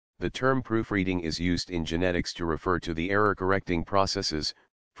The term proofreading is used in genetics to refer to the error-correcting processes,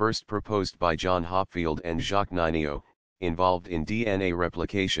 first proposed by John Hopfield and Jacques Ninio, involved in DNA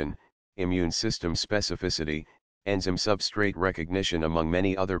replication, immune system specificity, enzyme substrate recognition among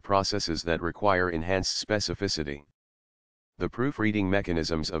many other processes that require enhanced specificity. The proofreading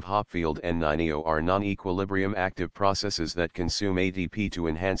mechanisms of Hopfield and Ninio are non-equilibrium active processes that consume ATP to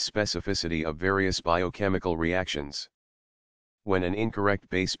enhance specificity of various biochemical reactions. When an incorrect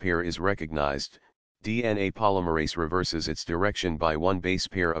base pair is recognized, DNA polymerase reverses its direction by one base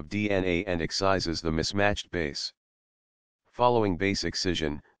pair of DNA and excises the mismatched base. Following base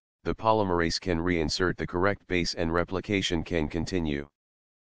excision, the polymerase can reinsert the correct base and replication can continue.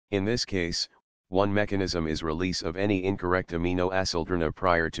 In this case, one mechanism is release of any incorrect amino acid RNA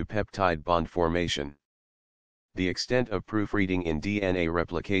prior to peptide bond formation. The extent of proofreading in DNA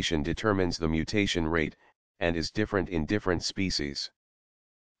replication determines the mutation rate, and is different in different species.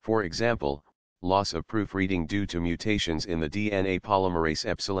 For example, loss of proofreading due to mutations in the DNA polymerase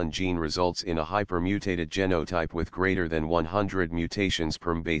epsilon gene results in a hypermutated genotype with greater than 100 mutations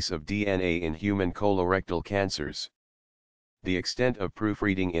per base of DNA in human colorectal cancers. The extent of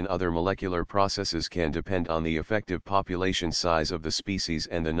proofreading in other molecular processes can depend on the effective population size of the species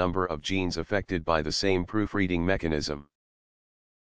and the number of genes affected by the same proofreading mechanism.